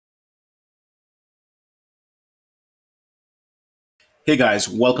Hey guys,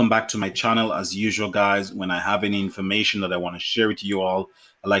 welcome back to my channel. As usual, guys, when I have any information that I want to share with you all,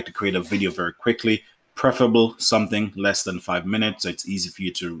 I like to create a video very quickly, preferable something less than 5 minutes so it's easy for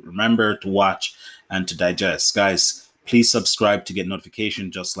you to remember, to watch, and to digest. Guys, please subscribe to get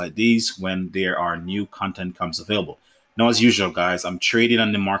notifications just like these when there are new content comes available. Now, as usual, guys, I'm trading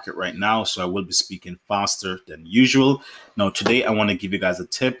on the market right now, so I will be speaking faster than usual. Now, today I want to give you guys a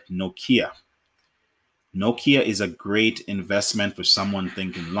tip: Nokia. Nokia is a great investment for someone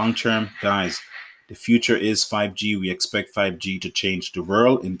thinking long term. Guys, the future is 5G. We expect 5G to change the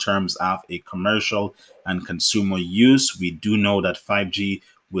world in terms of a commercial and consumer use. We do know that 5G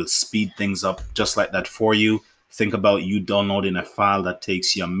will speed things up just like that for you. Think about you downloading a file that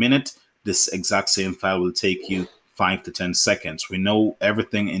takes you a minute. This exact same file will take you 5 to 10 seconds. We know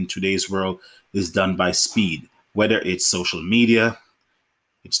everything in today's world is done by speed, whether it's social media,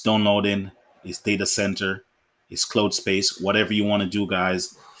 it's downloading, it's data center, it's cloud space, whatever you want to do,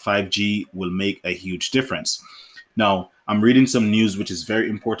 guys. 5G will make a huge difference. Now, I'm reading some news which is very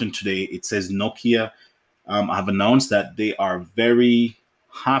important today. It says Nokia have announced that they are very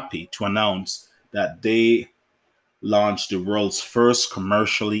happy to announce that they launched the world's first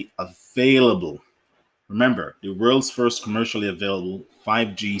commercially available, remember, the world's first commercially available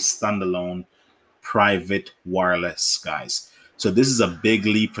 5G standalone private wireless, guys. So this is a big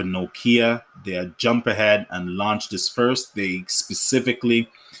leap for Nokia. They jump ahead and launch this first. They specifically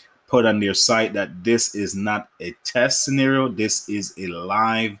put on their site that this is not a test scenario. This is a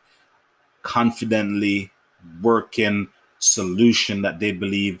live, confidently working solution that they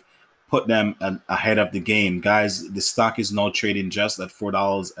believe put them ahead of the game. Guys, the stock is now trading just at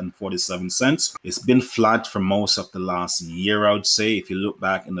 $4.47. It's been flat for most of the last year, I would say. If you look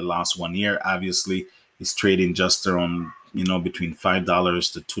back in the last 1 year, obviously it's trading just around, between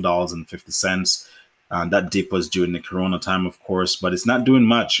 $5 to $2.50. That dip was during the Corona time, of course, but it's not doing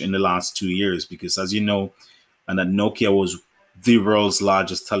much in the last 2 years because, as you know, and that Nokia was the world's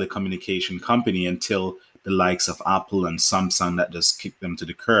largest telecommunication company until the likes of Apple and Samsung that just kicked them to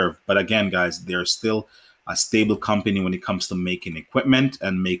the curve. But again, guys, they're still a stable company when it comes to making equipment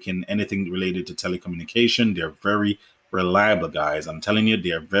and making anything related to telecommunication. They're very reliable, guys. I'm telling you,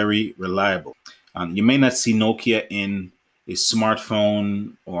 they are very reliable. You may not see Nokia in a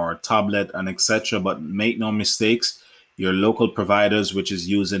smartphone or tablet and etc., but make no mistakes, your local providers, which is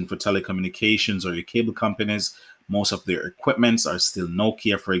using for telecommunications, or your cable companies, most of their equipments are still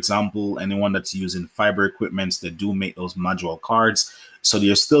Nokia. For example, anyone that's using fiber equipments, they do make those module cards. So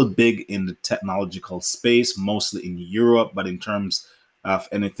they're still big in the technological space, mostly in Europe. But in terms of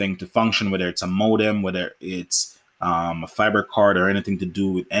anything to function, whether it's a modem, whether it's a fiber card, or anything to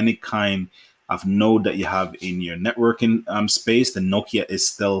do with any kind of node that you have in your networking space, the Nokia is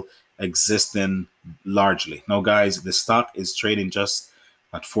still existing largely. Now, guys, the stock is trading just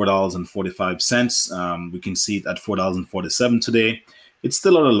at $4.45. We can see it at $4.47 today. It's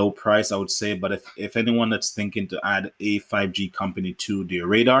still at a low price, I would say, but if anyone that's thinking to add a 5G company to their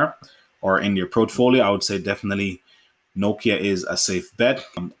radar or in your portfolio, I would say definitely Nokia is a safe bet.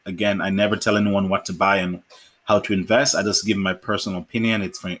 Again, I never tell anyone what to buy and how to invest. I just give my personal opinion.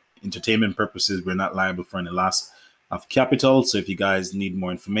 It's for entertainment purposes. We're not liable for any loss of capital. So if you guys need more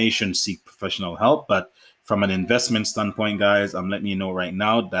information, seek professional help. But from an investment standpoint, guys, I'm letting you know right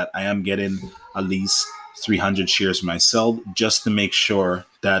now that I am getting at least 300 shares myself just to make sure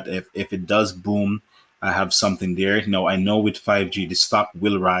that if it does boom, I have something there. Now, I know with 5G, the stock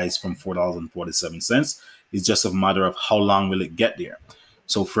will rise from $4.47. It's just a matter of how long will it get there.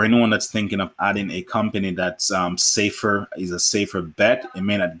 So for anyone that's thinking of adding a company that's safer, is a safer bet, it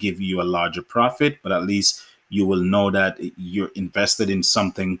may not give you a larger profit, but at least you will know that you're invested in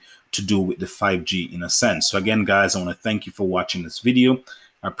something to do with the 5G in a sense. So again, guys, I want to thank you for watching this video.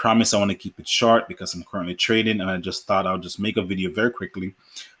 I promise I want to keep it short because I'm currently trading, and I just thought I'll just make a video very quickly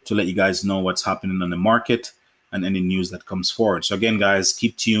to let you guys know what's happening on the market and any news that comes forward. So again, guys,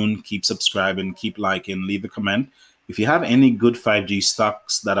 keep tuned, keep subscribing, keep liking, leave a comment. If you have any good 5G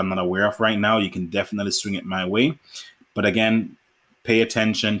stocks that I'm not aware of right now, you can definitely swing it my way. But again, pay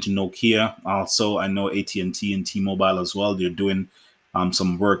attention to Nokia. Also, I know AT&T and T-Mobile as well. They're doing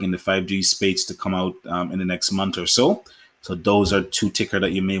some work in the 5G space to come out in the next month or so. So those are two tickers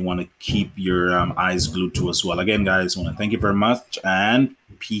that you may want to keep your eyes glued to as well. Again, guys, I want to thank you very much, and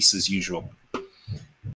peace as usual.